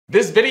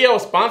This video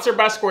is sponsored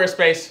by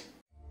Squarespace.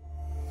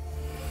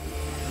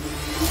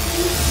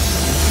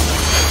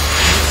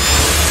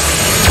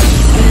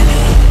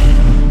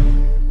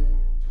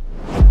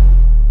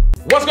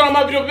 What's going on,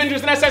 my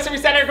BillyBinges and SUESS every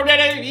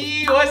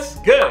Saturday? What's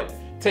good?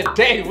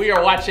 Today we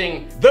are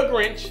watching The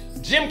Grinch,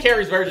 Jim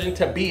Carrey's version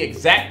to be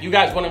exact. You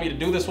guys wanted me to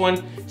do this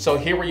one, so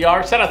here we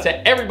are. Shout out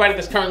to everybody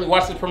that's currently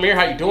watching this premiere.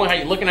 How you doing? How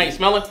you looking? How you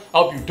smelling? I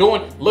hope you're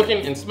doing,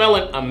 looking, and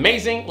smelling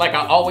amazing. Like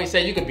I always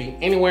say, you could be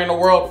anywhere in the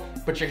world,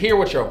 but you're here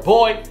with your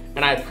boy,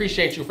 and I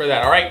appreciate you for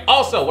that, all right?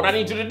 Also, what I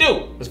need you to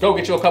do is go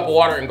get you a cup of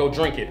water and go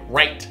drink it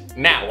right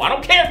now. I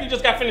don't care if you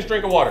just got finished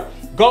drinking water.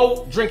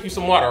 Go drink you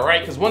some water, all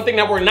right? Because one thing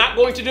that we're not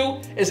going to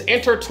do is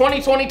enter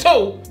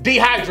 2022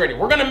 dehydrated.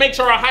 We're gonna make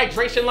sure our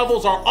hydration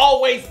levels are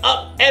always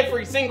up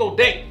every single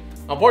day.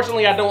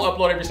 Unfortunately, I don't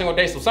upload every single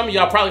day, so some of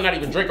y'all probably not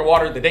even drinking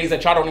water the days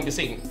that y'all don't even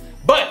see me.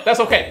 But that's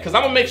okay, because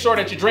I'm gonna make sure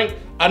that you drink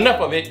enough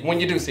of it when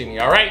you do see me,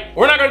 all right?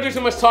 We're not gonna do too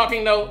much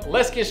talking though.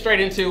 Let's get straight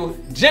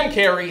into Jim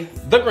Carrey,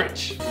 The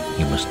Grinch.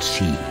 You must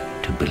see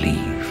to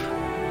believe.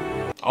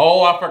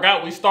 Oh, I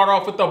forgot, we start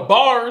off with the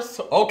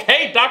bars.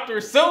 Okay, Dr.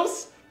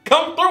 Seuss,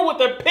 come through with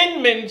the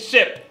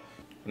penmanship.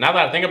 Now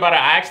that I think about it,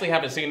 I actually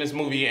haven't seen this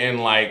movie in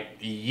like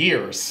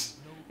years.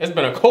 It's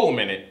been a cool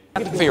minute.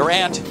 For your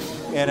aunt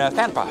in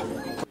Tampa.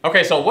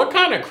 Okay, so what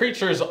kind of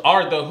creatures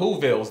are the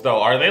Whovilles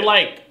though? Are they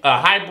like a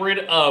hybrid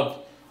of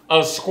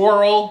a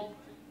squirrel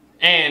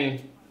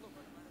and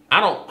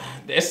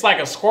it's like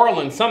a squirrel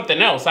and something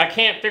else. I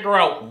can't figure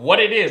out what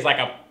it is, like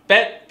a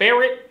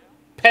ferret?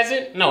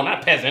 Peasant? No,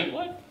 not peasant,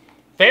 what?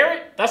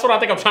 Ferret? That's what I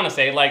think I'm trying to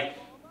say, like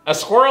a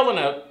squirrel and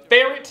a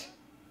ferret,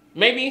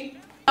 maybe?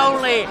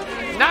 Only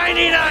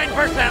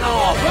 99%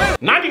 off.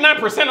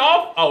 99%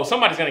 off? Oh,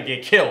 somebody's gonna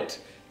get killed.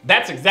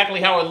 That's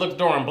exactly how it looked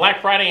during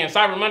Black Friday and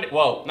Cyber Monday.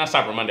 Well, not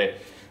Cyber Monday.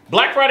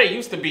 Black Friday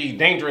used to be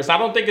dangerous. I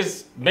don't think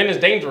it's been as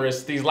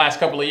dangerous these last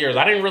couple of years.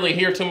 I didn't really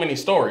hear too many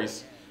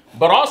stories.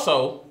 But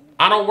also,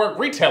 I don't work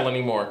retail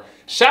anymore.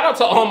 Shout out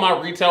to all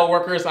my retail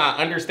workers. I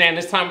understand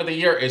this time of the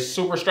year is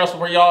super stressful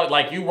for y'all.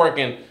 Like, you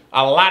working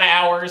a lot of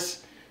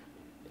hours.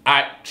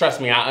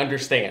 Trust me, I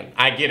understand.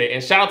 I get it.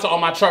 And shout out to all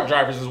my truck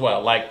drivers as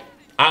well. Like,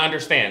 I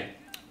understand.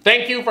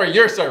 Thank you for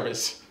your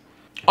service.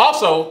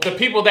 Also, the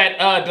people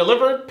that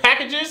deliver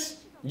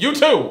packages, you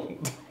too.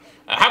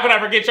 How could I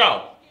forget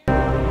y'all?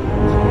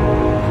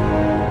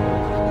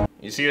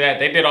 You see that?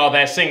 They did all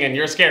that singing,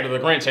 you're scared of the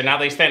Grinch, and now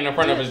they standing in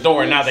front of his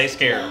door and now they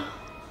scared.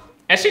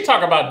 And she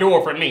talk about do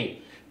it for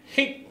me.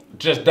 He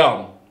just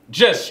dumb.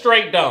 Just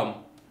straight dumb.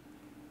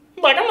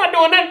 Like, I'm not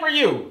doing that for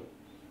you.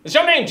 Is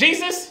your name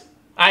Jesus?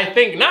 I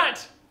think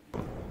not.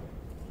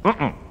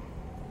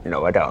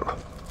 No, I don't.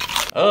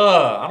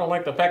 I don't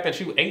like the fact that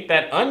you ate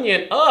that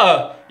onion.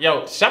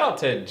 Yo, shout out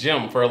to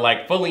Jim for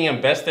like fully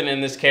investing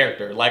in this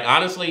character. Like,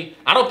 honestly,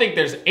 I don't think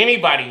there's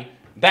anybody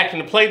that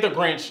can play the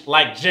Grinch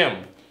like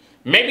Jim.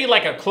 Maybe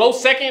like a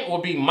close second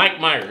would be Mike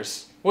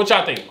Myers. What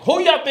y'all think?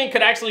 Who y'all think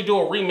could actually do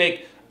a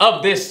remake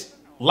of this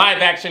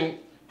live action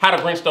How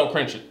the Grinch Stole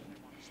Christmas?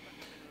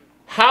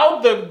 How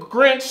the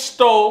Grinch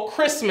Stole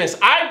Christmas.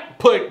 I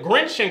put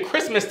Grinch and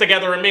Christmas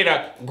together and made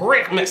a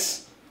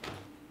Grinkmas.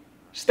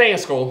 Stay in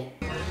school.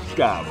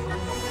 Job.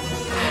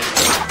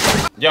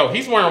 Yo,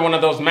 he's wearing one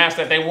of those masks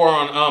that they wore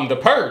on The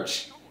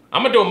Purge.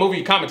 I'm gonna do a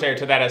movie commentary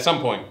to that at some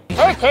point.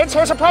 Hey kids,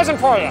 here's a present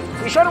for you.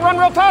 Be sure to run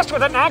real fast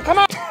with it now, come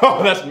on.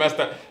 Oh, that's messed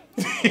up.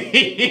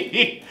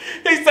 He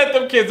set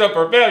them kids up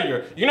for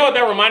failure. You know what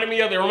that reminded me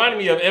of? It reminded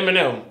me of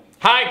Eminem.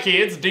 Hi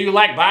kids, do you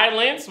like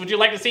violence? Would you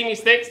like to see me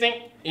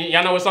sing?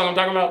 Y'all know what song I'm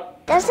talking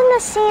about? Doesn't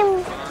it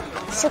seem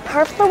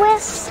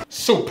superfluous?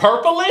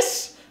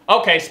 Superfluous?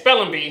 Okay,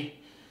 spelling bee.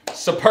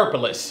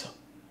 Superfluous.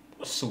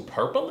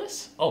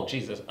 Superfluous? Oh,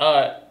 Jesus.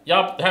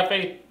 Y'all have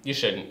faith? You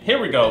shouldn't. Here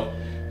we go.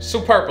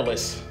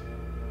 Superfluous.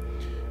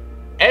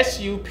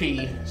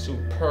 S-U-P,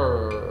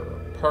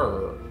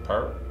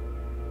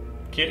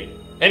 kitty.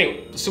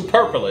 Anyway,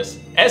 superfluous.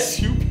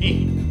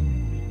 S-U-P.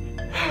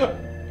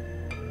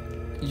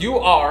 You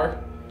are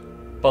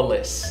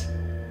Phyllis.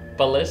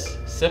 Phyllis?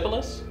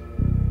 Syphilis?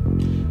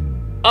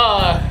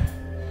 I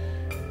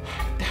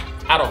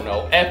don't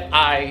know.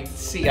 F-I-C-I-O-U-S.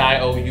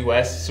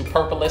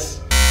 Superfluous.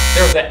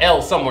 There's an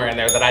L somewhere in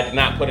there that I did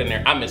not put in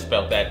there. I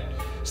misspelled that.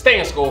 Stay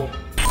in school.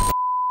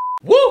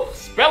 Woo!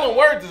 Spelling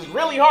words is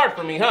really hard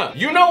for me, huh?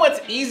 You know what's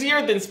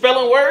easier than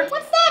spelling words?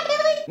 What's that, Billy?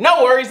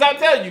 No worries, I'll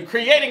tell you.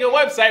 Creating a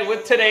website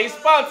with today's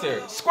sponsor,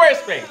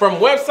 Squarespace. From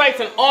websites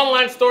and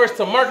online stores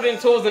to marketing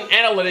tools and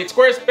analytics,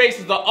 Squarespace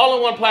is the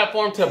all-in-one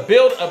platform to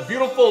build a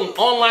beautiful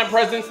online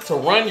presence to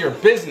run your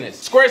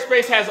business.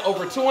 Squarespace has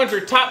over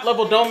 200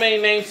 top-level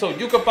domain names so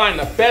you can find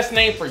the best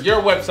name for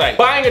your website.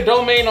 Buying a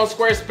domain on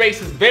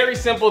Squarespace is very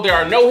simple. There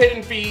are no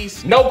hidden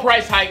fees, no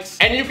price hikes,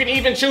 and you can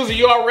even choose a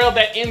URL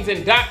that ends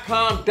in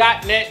 .com,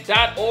 .net,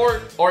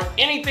 .org, or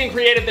anything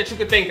creative that you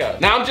could think of.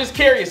 Now, I'm just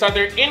curious, are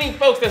there any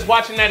folks that's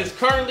watching that is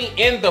currently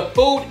in the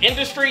food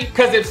industry?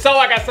 Because if so,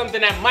 I got something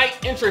that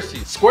might interest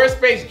you.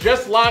 Squarespace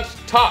just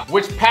launched Talk,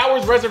 which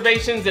powers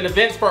reservations and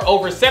events for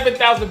over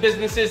 7,000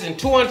 businesses in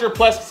 200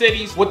 plus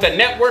cities with a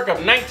network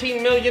of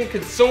 19 million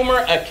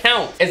consumer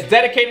accounts. It's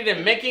dedicated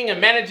in making and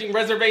managing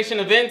reservation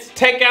events,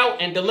 takeout,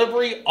 and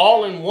delivery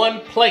all in one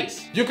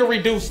place. You can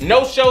reduce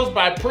no-shows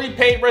by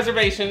prepaid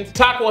reservations.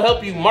 Talk will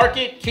help you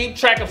market, keep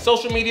track of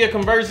social media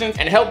conversions,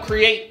 and help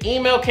create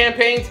email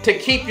campaigns to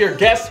keep your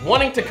guests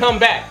wanting to come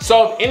back.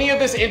 So if any of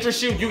this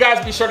interests you, you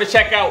guys be sure to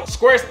check out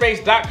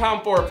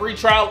squarespace.com for a free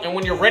trial, and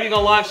when you're ready to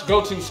launch, go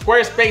to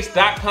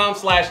squarespace.com/BillyBinges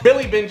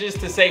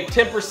to save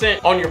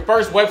 10% on your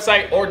first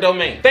website or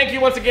domain. Thank you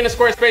once again to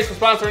Squarespace for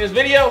sponsoring this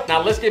video.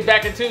 Now let's get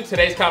back into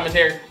today's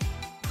commentary.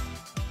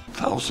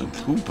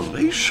 1000th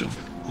jubilation.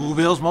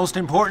 Whoville's most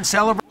important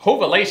celebration.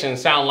 Jubilation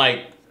sound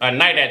like a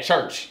night at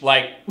church.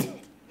 Like,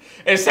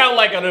 it sound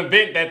like an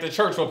event that the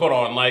church will put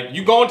on. Like,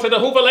 you going to the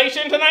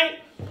Jubilation tonight?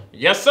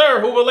 Yes,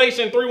 sir.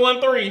 Jubilation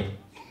 313.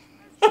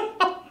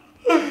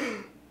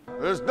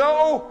 There's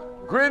no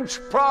Grinch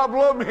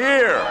problem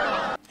here.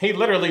 He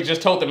literally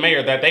just told the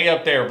mayor that they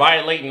up there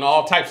violating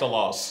all types of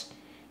laws.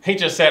 He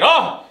just said,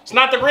 oh, it's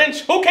not the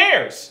Grinch. Who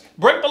cares?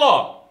 Break the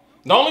law.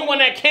 The only one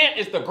that can't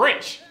is the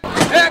Grinch.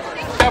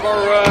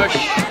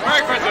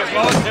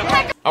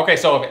 Okay,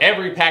 so if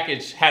every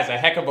package has a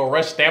heck of a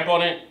rush stamp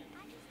on it,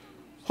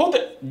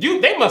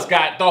 they must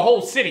got the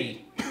whole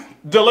city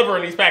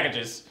delivering these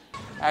packages.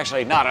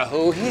 Actually, not a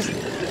who.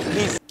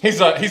 He's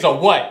a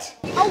what?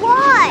 A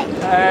what?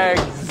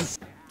 Eggs.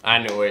 I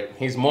knew it.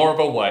 He's more of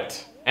a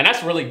what. And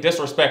that's really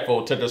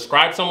disrespectful to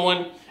describe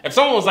someone. If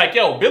someone was like,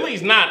 yo,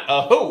 Billy's not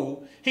a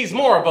who, he's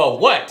more of a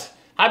what,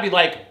 I'd be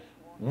like,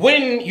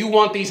 when you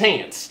want these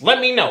hands, let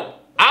me know.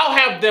 I'll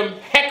have them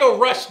hecka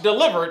rush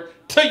delivered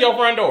to your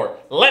front door.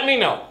 Let me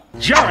know.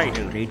 Jury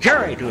duty,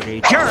 jury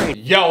duty, jury.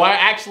 Yo, I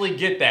actually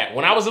get that.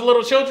 When I was a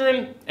little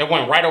children, it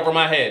went right over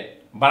my head.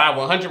 But I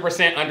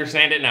 100%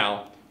 understand it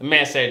now. The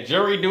man said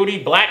jury duty,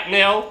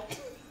 blackmail.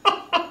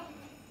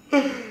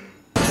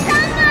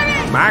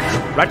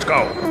 Max, let's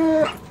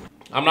go.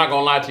 I'm not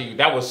gonna lie to you,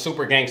 that was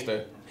super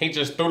gangster. He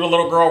just threw the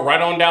little girl right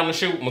on down the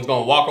chute and was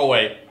gonna walk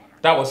away.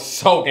 That was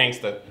so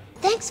gangster.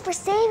 Thanks for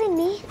saving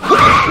me.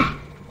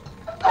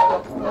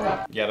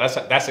 Yeah,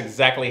 that's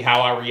exactly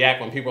how I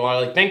react when people are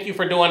like, thank you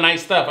for doing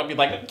nice stuff. I'd be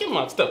like, give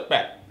my stuff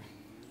back.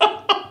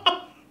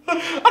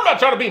 I'm not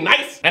trying to be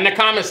nice. In the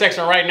comment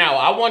section right now,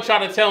 I want y'all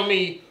to tell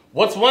me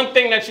what's one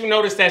thing that you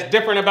noticed that's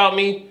different about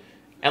me,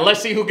 and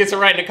let's see who gets it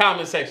right in the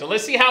comment section.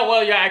 Let's see how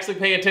well y'all actually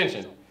pay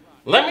attention.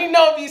 Let me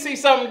know if you see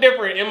something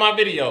different in my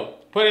video.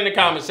 Put it in the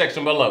comment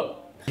section below.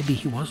 Maybe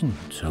he wasn't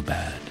so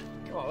bad.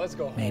 Come on, let's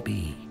go.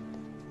 Maybe.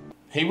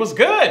 He was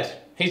good.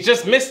 He's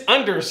just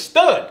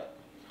misunderstood.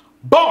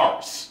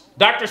 Bars.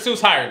 Dr. Seuss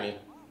hired me.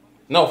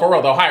 No, for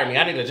real, they'll hire me.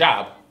 I need a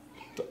job.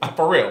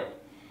 For real.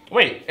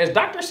 Wait, is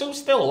Dr. Seuss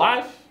still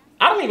alive?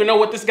 I don't even know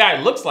what this guy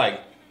looks like.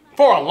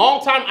 For a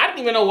long time, I didn't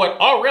even know what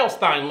R.L.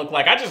 Stein looked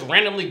like. I just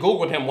randomly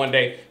Googled him one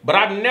day, but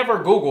I've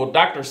never Googled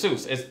Dr.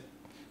 Seuss.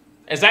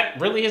 Is that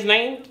really his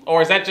name?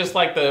 Or is that just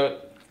like I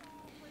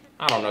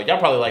don't know. Y'all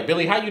probably like,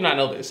 Billy, how you not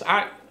know this?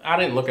 I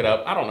didn't look it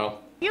up. I don't know.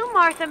 You,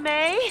 Martha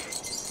May.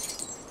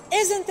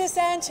 Isn't this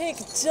antique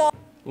dull?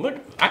 Look,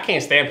 I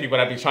can't stand people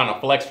that be trying to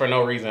flex for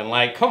no reason.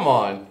 Like, come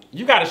on.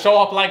 You got to show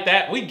off like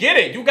that. We get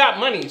it. You got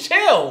money.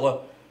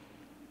 Chill.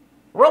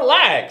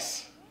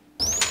 Relax.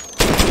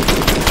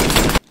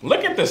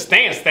 Look at the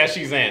stance that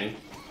she's in.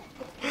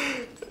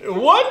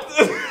 What?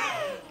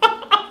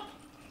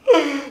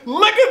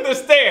 Look at the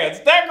stance.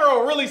 That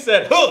girl really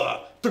said,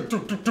 huh.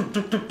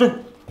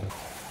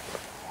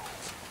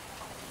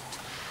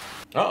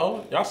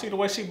 Uh-oh. Y'all see the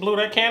way she blew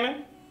that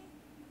cannon?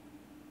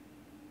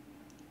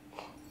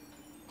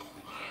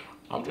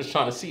 I'm just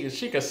trying to see if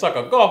she can suck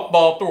a golf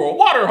ball through a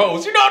water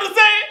hose. You know what I'm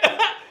saying?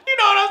 You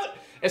know what I'm saying?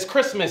 It's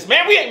Christmas,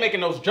 man. We ain't making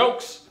those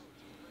jokes.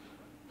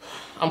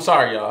 I'm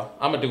sorry, y'all.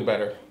 I'm gonna do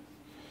better.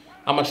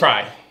 I'm gonna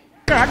try.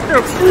 Got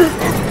the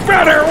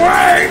better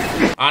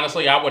way.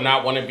 Honestly, I would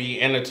not want to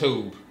be in a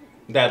tube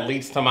that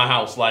leads to my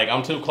house. Like,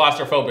 I'm too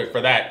claustrophobic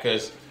for that,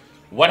 because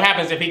what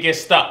happens if he gets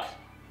stuck?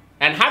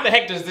 And how the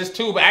heck does this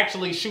tube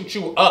actually shoot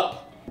you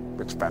up?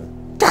 It's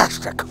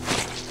fantastic.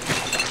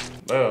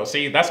 Oh,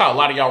 see, that's how a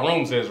lot of y'all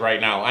rooms is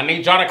right now. I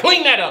need y'all to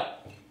clean that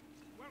up.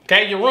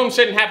 Okay, your room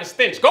shouldn't have a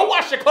stench. Go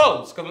wash your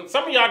clothes, because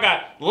some of y'all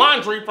got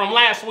laundry from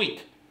last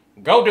week.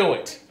 Go do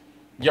it.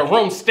 Your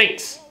room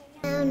stinks.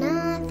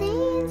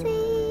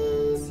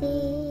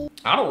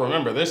 I don't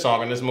remember this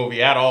song in this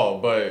movie at all,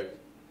 but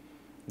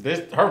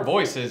her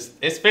voice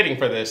it's fitting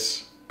for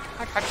this.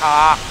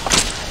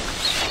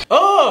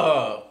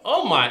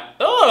 Oh my,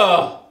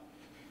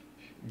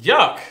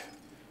 yuck.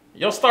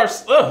 Yo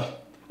Starks, I was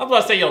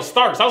about to say yo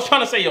Starks. I was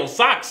trying to say yo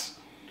socks.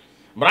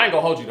 But I ain't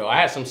gonna hold you though. I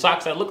had some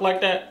socks that looked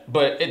like that,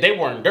 but they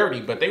weren't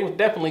dirty, but they was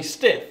definitely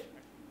stiff.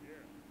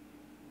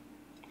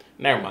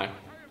 Never mind.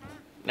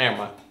 Never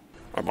mind.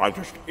 Am I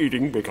just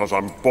eating because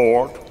I'm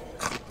bored?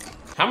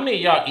 How many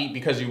of y'all eat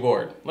because you're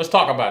bored? Let's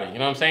talk about it, you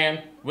know what I'm saying?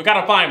 We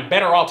gotta find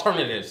better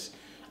alternatives.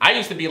 I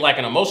used to be like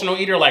an emotional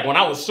eater. Like when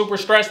I was super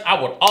stressed,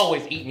 I would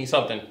always eat me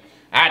something.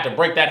 I had to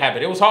break that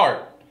habit. It was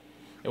hard.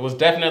 It was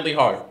definitely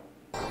hard.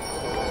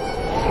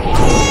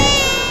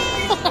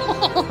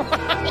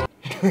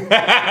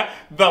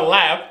 The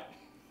laugh.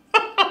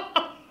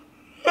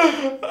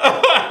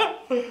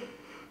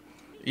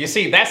 You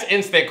see, that's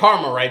instant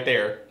karma right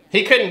there.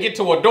 He couldn't get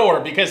to a door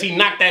because he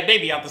knocked that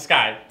baby out the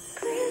sky.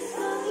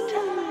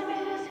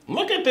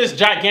 Look at this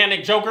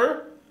gigantic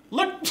Joker.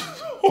 Look,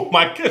 oh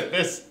my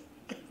goodness.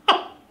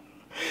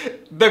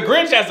 The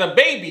Grinch as a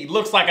baby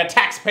looks like a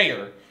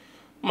taxpayer.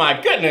 My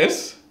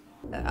goodness.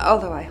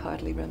 Although I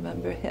hardly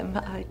remember him,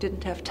 I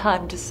didn't have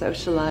time to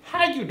socialize.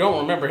 How you don't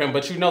remember him,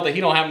 but you know that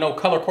he don't have no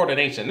color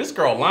coordination? This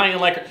girl lying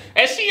like her,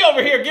 and she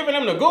over here giving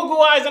him the goo-goo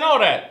eyes and all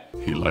that.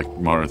 He liked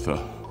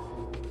Martha.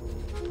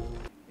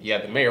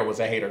 Yeah, the mayor was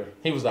a hater.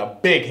 He was a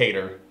big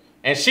hater.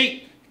 And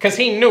because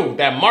he knew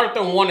that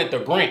Martha wanted the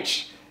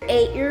Grinch.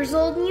 8 years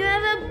old and you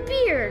have a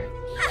beard.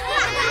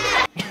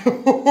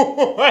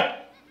 What?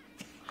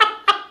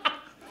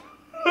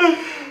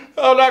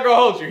 I'm not gonna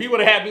hold you. He would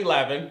have had me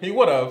laughing. He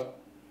would have.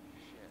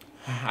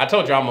 I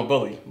told you I'm a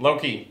bully, low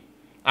key.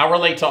 I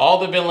relate to all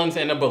the villains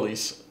and the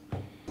bullies.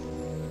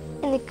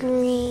 And the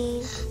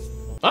green.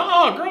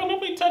 Girl,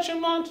 don't be touching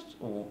my...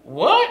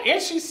 What?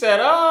 And she said,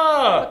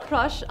 A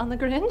crush on the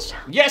Grinch?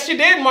 Yes, you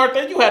did,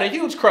 Martha. You had a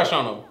huge crush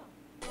on him.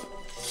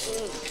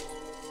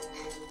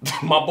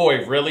 My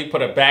boy really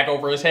put a bag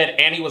over his head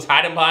and he was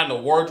hiding behind the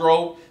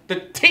wardrobe. The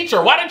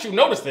teacher, why didn't you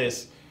notice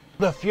this?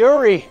 The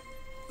fury.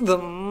 The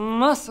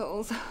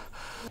muscles.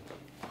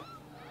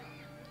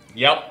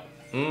 Yep.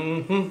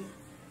 Mm-hmm.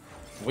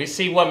 We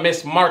see what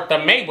Miss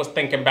Martha May was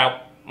thinking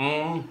about.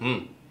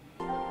 Mm-hmm.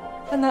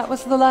 And that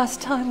was the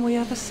last time we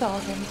ever saw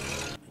him.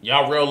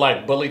 Y'all real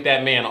life bullied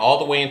that man all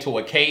the way into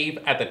a cave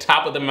at the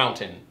top of the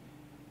mountain.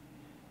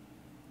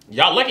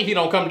 Y'all lucky he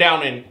don't come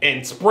down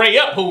and spray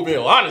up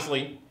Whoville,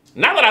 honestly.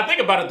 Now that I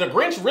think about it, the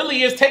Grinch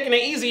really is taking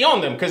it easy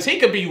on them because he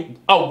could be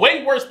a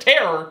way worse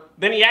terror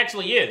than he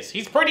actually is.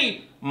 He's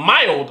pretty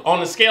mild on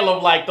the scale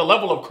of like the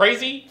level of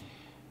crazy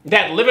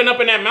that living up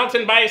in that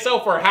mountain by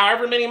himself for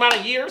however many amount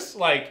of years.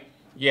 Like,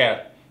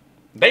 yeah,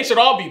 they should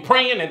all be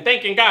praying and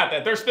thanking God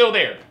that they're still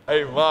there.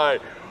 Hey, my,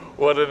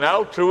 what an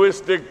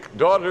altruistic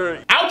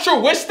daughter.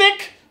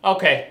 Altruistic?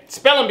 Okay,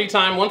 spelling bee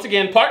time once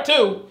again, part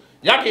 2.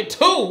 Y'all get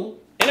 2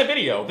 in a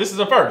video. This is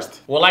a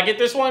first. Will I get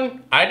this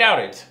one? I doubt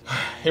it.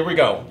 Here we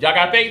go. Y'all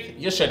got faith?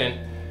 You shouldn't.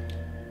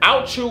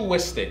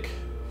 Altruistic.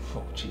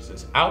 Oh,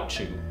 Jesus.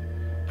 Ouchu.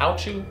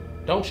 Ouchu?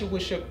 Don't you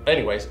wish it?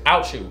 Anyways,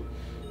 ouchu.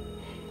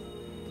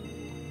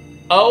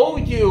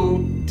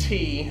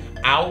 O-U-T,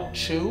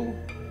 ouchu.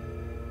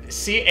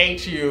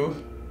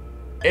 C-H-U.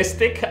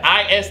 Istic,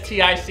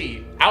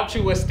 I-S-T-I-C.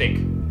 Altruistic.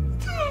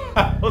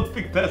 I don't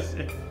think that's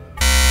it.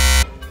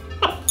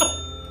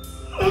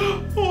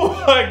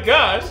 Oh my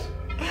gosh.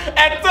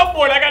 At some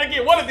point, I gotta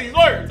get one of these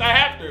words. I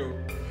have to.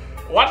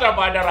 Watch out,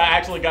 find out I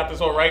actually got this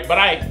one right, but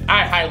I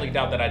highly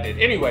doubt that I did.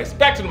 Anyways,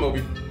 back to the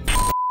movie.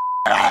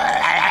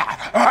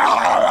 I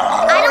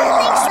don't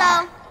think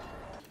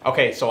so.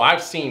 Okay, so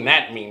I've seen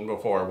that meme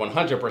before,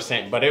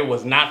 100%, but it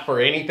was not for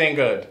anything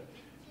good.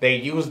 They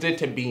used it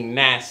to be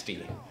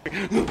nasty.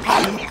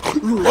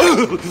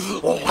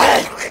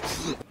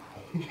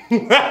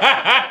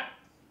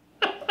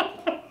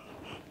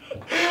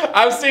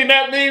 I've seen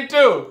that meme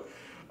too.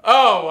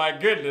 Oh my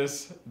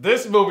goodness.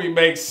 This movie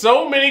makes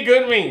so many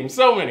good memes,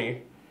 so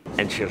many.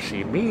 And she'll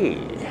see me,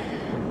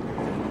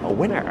 a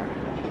winner.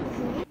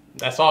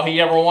 That's all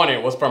he ever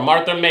wanted was for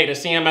Martha May to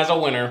see him as a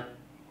winner.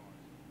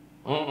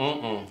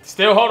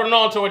 Still holding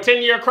on to a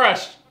 10-year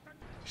crush.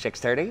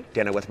 6:30,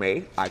 dinner with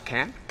me. I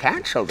can't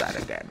cancel that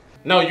again.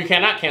 No, you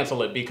cannot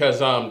cancel it because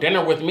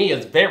dinner with me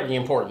is very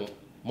important.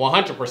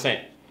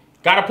 100%.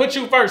 Gotta put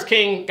you first,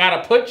 King.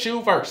 Gotta put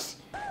you first.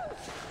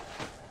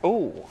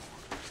 Ooh.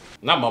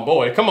 Not my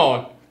boy. Come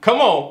on.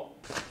 Come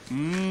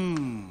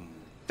on.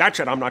 That's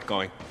it, I'm not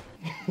going.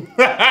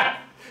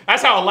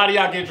 That's how a lot of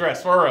y'all get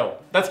dressed, for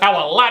real. That's how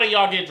a lot of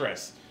y'all get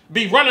dressed.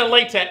 Be running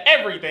late to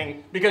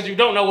everything because you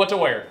don't know what to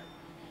wear.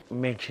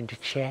 Mentioned a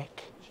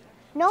check.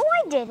 No,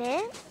 I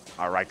didn't.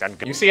 All right, then.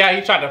 You see how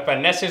he tried to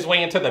finesse his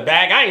way into the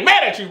bag? I ain't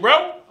mad at you,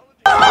 bro.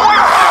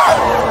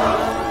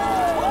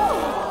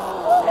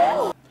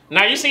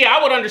 Now, you see, I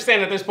would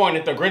understand at this point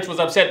if the Grinch was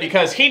upset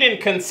because he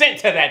didn't consent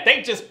to that.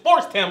 They just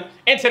forced him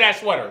into that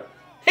sweater.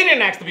 He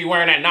didn't ask to be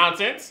wearing that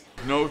nonsense.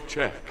 No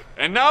check.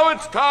 And now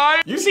it's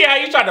time. You see how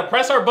he tried to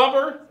press her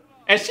bumper?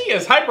 And she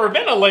is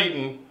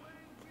hyperventilating.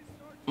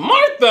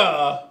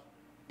 Martha!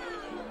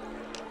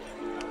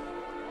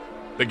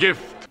 The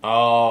gift.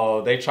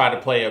 Oh, they tried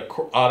to play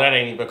oh, that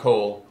ain't even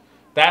cool.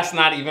 That's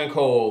not even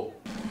cool.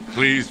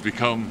 Please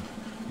become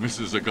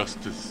Mrs.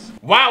 Augustus.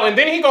 Wow, and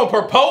then he gonna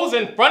propose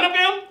in front of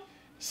him?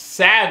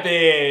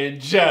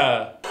 Savage.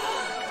 And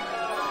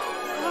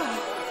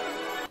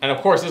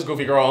of course, this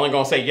goofy girl only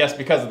gonna say yes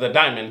because of the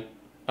diamond.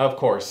 Of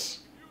course.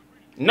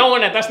 Knowing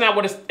that that's not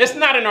what it's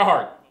not in her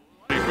heart.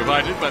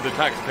 Provided by the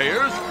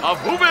taxpayers of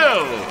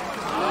Whoville.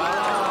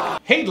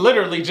 He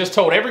literally just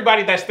told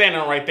everybody that's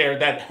standing right there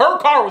that her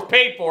car was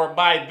paid for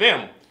by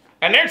them.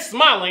 And they're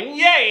smiling,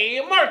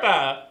 yay,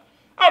 Martha.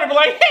 I would be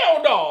like,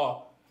 hell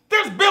no.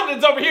 There's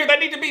buildings over here that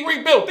need to be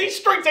rebuilt. These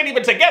streets ain't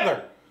even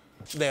together.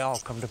 They all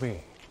come to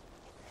me.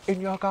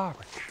 in your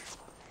garbage.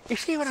 You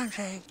see what I'm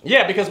saying?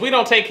 Yeah, because we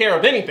don't take care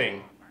of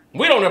anything.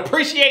 We don't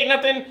appreciate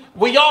nothing.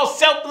 We all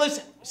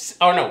selfless.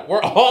 Oh no,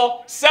 we're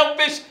all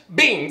selfish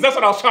beings. That's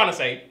what I was trying to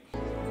say.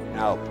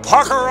 Now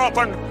pucker up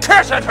and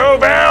kiss it, who,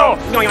 Bill?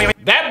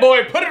 That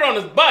boy put it on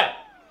his butt.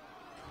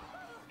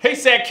 He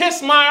said,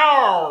 kiss my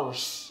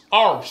arse.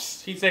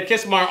 Arse. He said,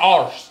 kiss my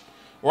arse.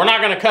 We're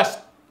not gonna cuss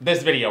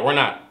this video. We're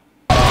not.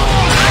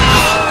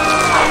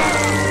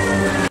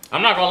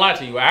 I'm not gonna lie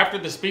to you. After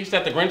the speech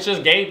that the Grinch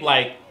just gave,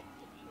 like,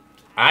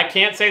 I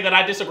can't say that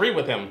I disagree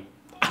with him.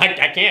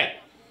 I can't.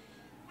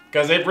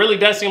 Because it really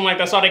does seem like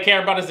that's all they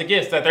care about is the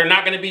gifts that they're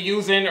not going to be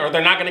using or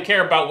they're not going to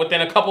care about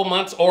within a couple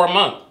months or a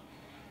month.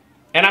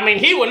 And I mean,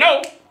 he would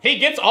know. He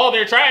gets all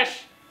their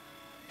trash.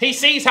 He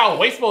sees how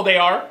wasteful they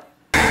are.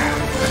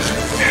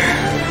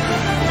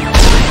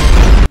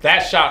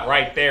 That shot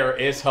right there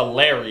is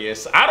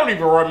hilarious. I don't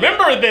even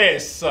remember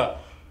this.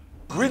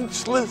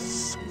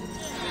 Grinchless.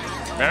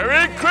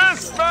 Merry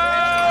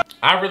Christmas!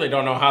 I really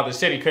don't know how the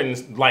city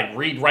couldn't, like,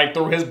 read right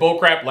through his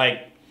bullcrap.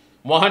 Like,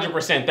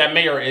 100%, that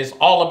mayor is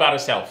all about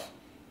herself.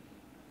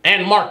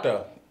 And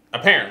Martha,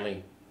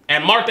 apparently.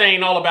 And Martha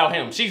ain't all about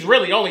him. She's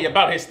really only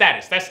about his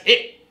status. That's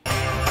it.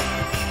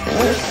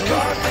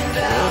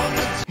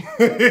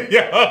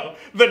 Yo,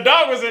 the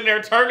dog was in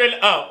there turning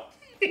up.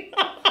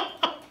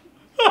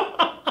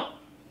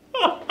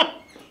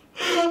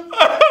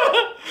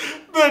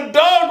 The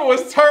dog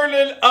was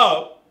turning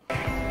up.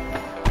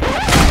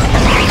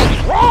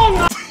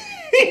 Wrong!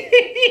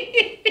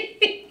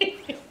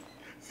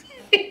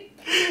 He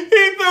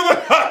threw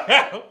the dog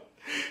out.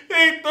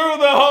 He threw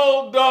the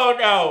whole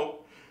dog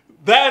out.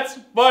 That's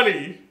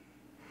funny.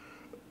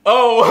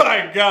 Oh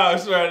my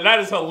gosh, man, that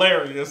is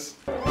hilarious.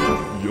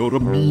 You're a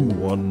mean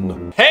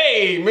one.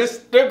 Hey,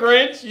 Mr.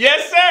 Grinch.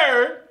 Yes,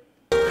 sir.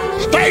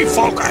 Stay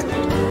focused!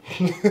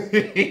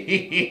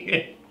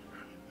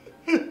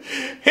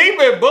 He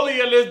been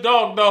bullying this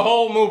dog the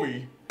whole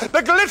movie.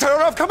 The glitter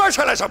of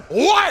commercialism.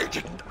 Why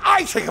didn't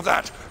I think of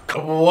that?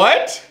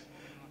 What?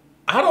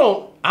 I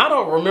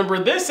don't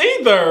remember this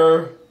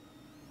either.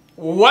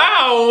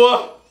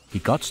 Wow. He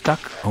got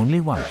stuck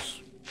only once,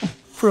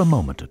 for a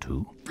moment or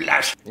two.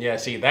 Yeah,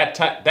 see,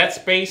 that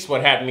space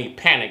would have me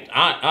panicked.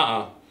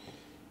 I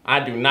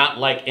do not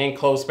like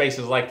enclosed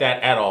spaces like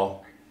that at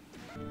all.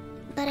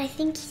 But I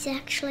think he's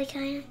actually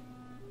kind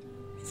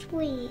of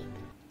sweet.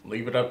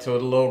 Leave it up to the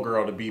little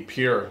girl to be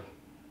pure,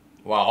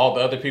 while all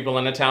the other people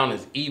in the town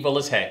is evil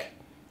as heck.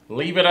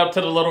 Leave it up to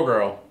the little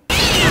girl.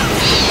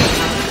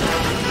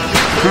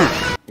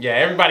 Yeah,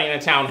 everybody in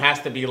the town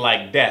has to be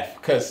like deaf,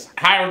 because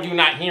how are you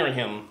not hearing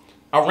him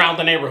around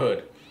the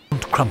neighborhood?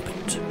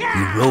 Crumpet.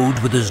 He rode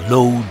with his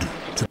load.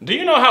 Do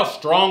you know how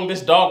strong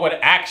this dog would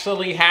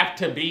actually have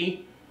to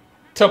be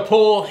to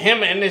pull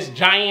him and this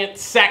giant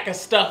sack of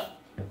stuff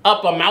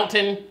up a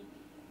mountain?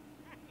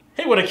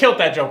 He would have killed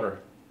that Joker.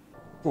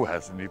 Who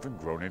hasn't even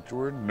grown into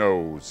her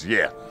nose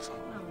yet?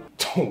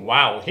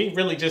 Wow, he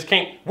really just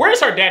can't. Where's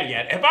her daddy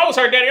at? If I was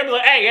her daddy, I'd be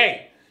like,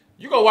 hey,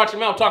 you go watch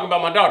your mouth talking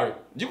about my daughter.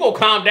 You go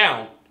calm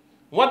down.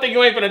 One thing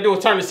you ain't gonna do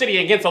is turn the city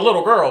against a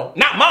little girl.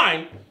 Not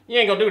mine. You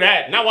ain't gonna do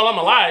that. Not while I'm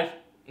alive.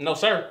 No,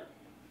 sir.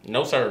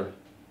 No, sir.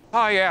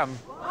 I am.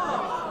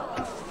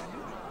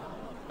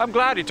 I'm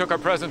glad he took our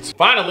presents.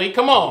 Finally,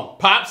 come on.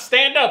 Pops,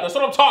 stand up. That's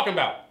what I'm talking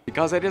about.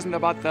 Because it isn't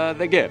about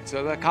the gifts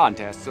or the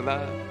contests or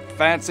the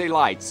fancy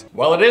lights.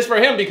 Well, it is for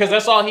him because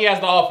that's all he has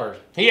to offer.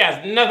 He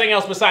has nothing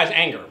else besides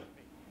anger.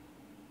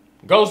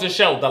 Goes to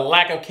show the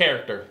lack of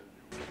character.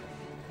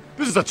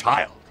 This is a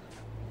child.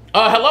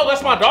 Hello,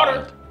 that's my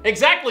daughter.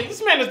 Exactly,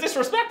 this man is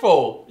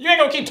disrespectful. You ain't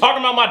gonna keep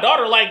talking about my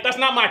daughter like that's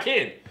not my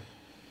kid.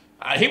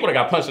 He would've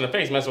got punched in the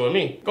face messing with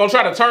me. Gonna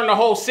try to turn the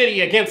whole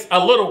city against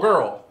a little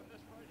girl.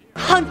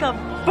 Hunk of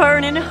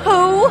burning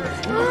who?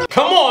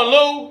 Come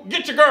on, Lou,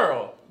 get your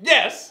girl.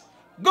 Yes.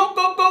 Go,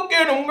 go, go,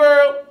 get him,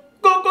 girl.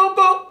 Go, go,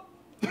 go.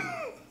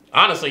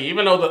 Honestly,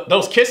 even though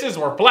those kisses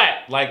were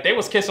flat, like they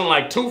was kissing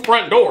like 2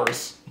 front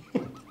doors.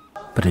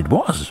 But it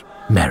was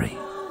merry.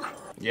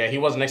 Yeah, he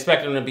wasn't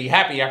expecting them to be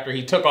happy after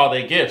he took all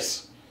their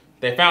gifts.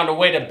 They found a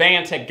way to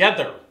band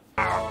together.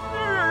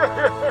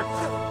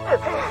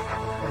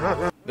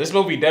 This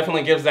movie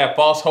definitely gives that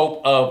false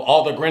hope of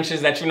all the Grinches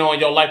that you know in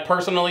your life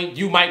personally.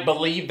 You might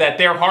believe that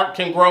their heart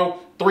can grow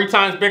 3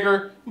 times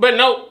bigger, but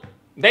nope.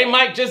 They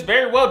might just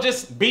very well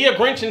just be a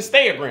Grinch and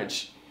stay a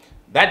Grinch.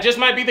 That just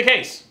might be the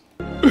case.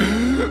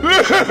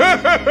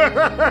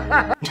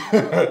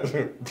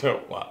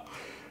 Wow.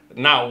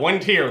 Not one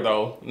tear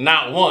though,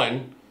 not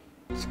one.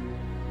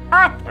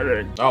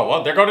 Oh,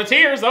 well, there go the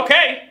tears,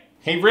 okay.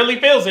 He really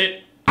feels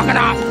it. Get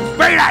out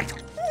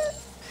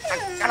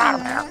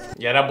of here.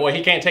 Yeah, that boy,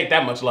 he can't take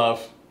that much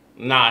love.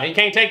 Nah, he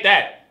can't take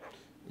that.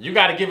 You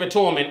gotta give it to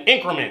him in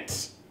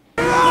increments.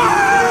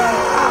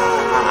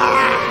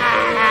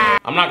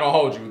 I'm not gonna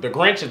hold you. The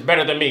Grinch is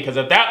better than me, because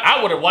if that,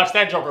 I would have watched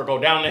that Joker go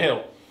down the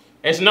hill.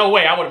 There's no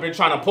way I would have been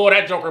trying to pull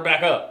that Joker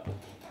back up.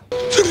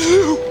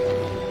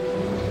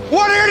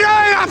 What are you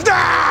doing up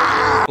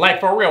there? Like,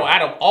 for real,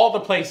 out of all the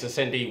places,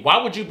 Cindy, why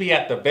would you be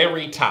at the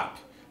very top?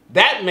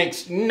 That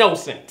makes no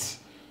sense.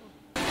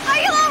 Are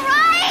you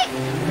alright?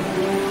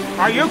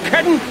 Are you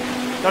kidding?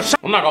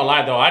 I'm not gonna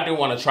lie though, I do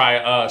want to try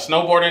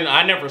snowboarding.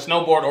 I never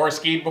snowboarded or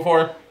skied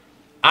before.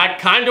 I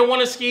kind of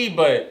want to ski,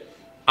 but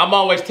I'm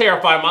always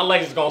terrified my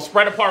legs is gonna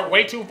spread apart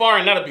way too far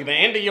and that'll be the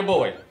end of your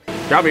boy.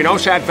 There'll be no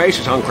sad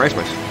faces on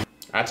Christmas.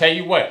 I tell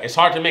you what, it's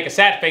hard to make a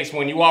sad face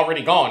when you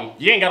already gone.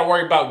 You ain't gotta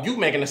worry about you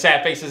making the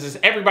sad faces. It's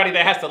everybody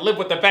that has to live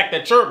with the fact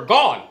that you're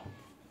gone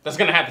that's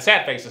gonna have the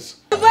sad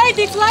faces. The way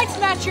these lights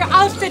match your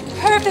outfit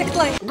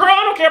perfectly. Girl,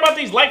 I don't care about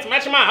these lights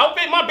matching my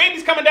outfit. My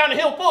baby's coming down the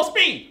hill full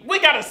speed. We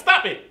gotta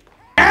stop it.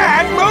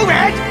 And move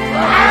it!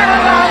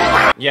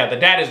 Yeah, the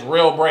dad is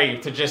real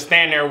brave to just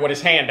stand there with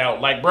his hand out.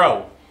 Like,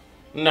 bro,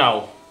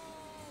 no.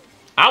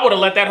 I would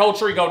have let that whole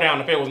tree go down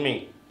if it was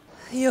me.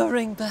 Your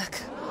ring back.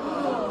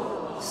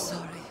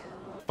 Sorry.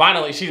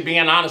 Finally, she's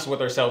being honest with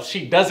herself.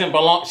 She doesn't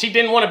belong. She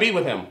didn't want to be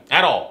with him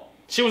at all.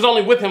 She was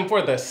only with him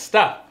for the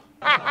stuff.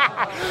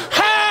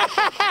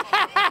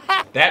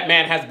 That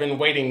man has been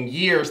waiting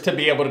years to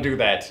be able to do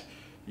that.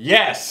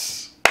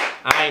 Yes.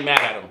 I ain't mad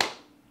at him.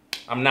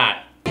 I'm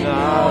not.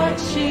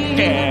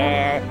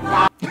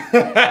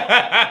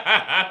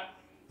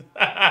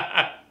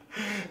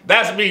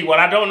 That's me. When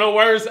I don't know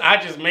words, I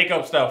just make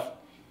up stuff.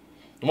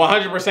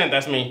 100%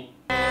 that's me.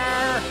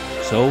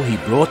 So he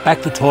brought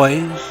back the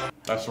toys.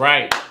 That's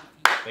right.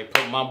 They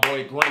put my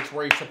boy Grinch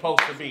where he's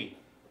supposed to be.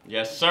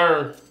 Yes,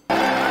 sir.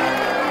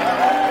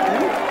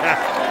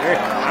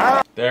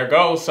 There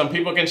goes. Some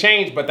people can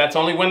change, but that's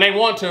only when they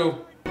want to.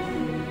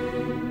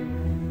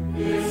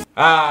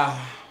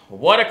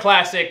 What a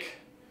classic.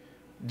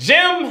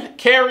 Jim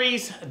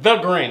Carrey's The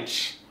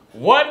Grinch.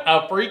 What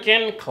a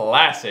freaking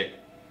classic.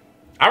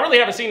 I really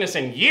haven't seen this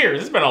in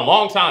years. It's been a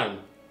long time.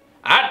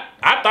 I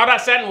thought I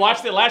sat and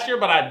watched it last year,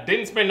 but I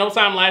didn't spend no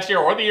time last year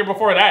or the year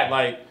before that.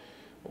 Like,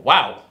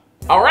 wow.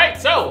 All right,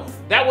 so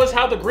that was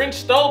How the Grinch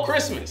Stole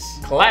Christmas.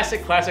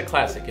 Classic, classic,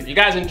 classic. If you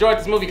guys enjoyed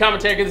this movie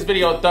commentary, give this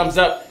video a thumbs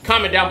up.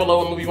 Comment down below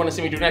what movie you want to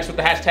see me do next with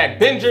the hashtag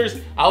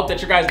Bingers. I hope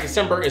that your guys'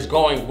 December is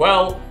going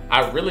well.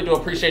 I really do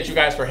appreciate you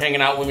guys for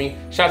hanging out with me.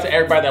 Shout out to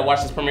everybody that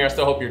watched this premiere. I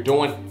still hope you're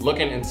doing,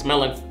 looking, and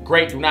smelling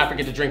great. Do not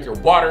forget to drink your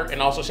water.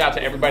 And also shout out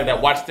to everybody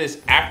that watched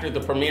this after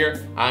the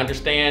premiere. I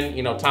understand,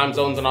 you know, time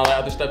zones and all that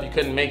other stuff, you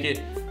couldn't make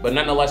it. But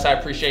nonetheless, I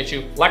appreciate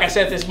you. Like I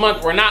said, this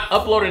month, we're not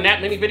uploading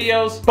that many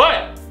videos,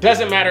 but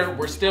doesn't matter.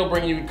 We're still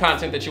bringing you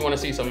content that you want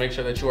to see, so make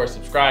sure that you are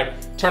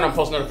subscribed. Turn on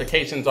post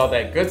notifications, all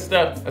that good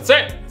stuff. That's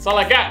it. That's all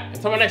I got.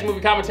 Until my next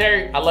movie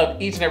commentary, I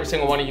love each and every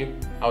single one of you.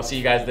 I will see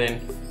you guys then.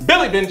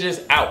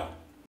 BillyBinges out.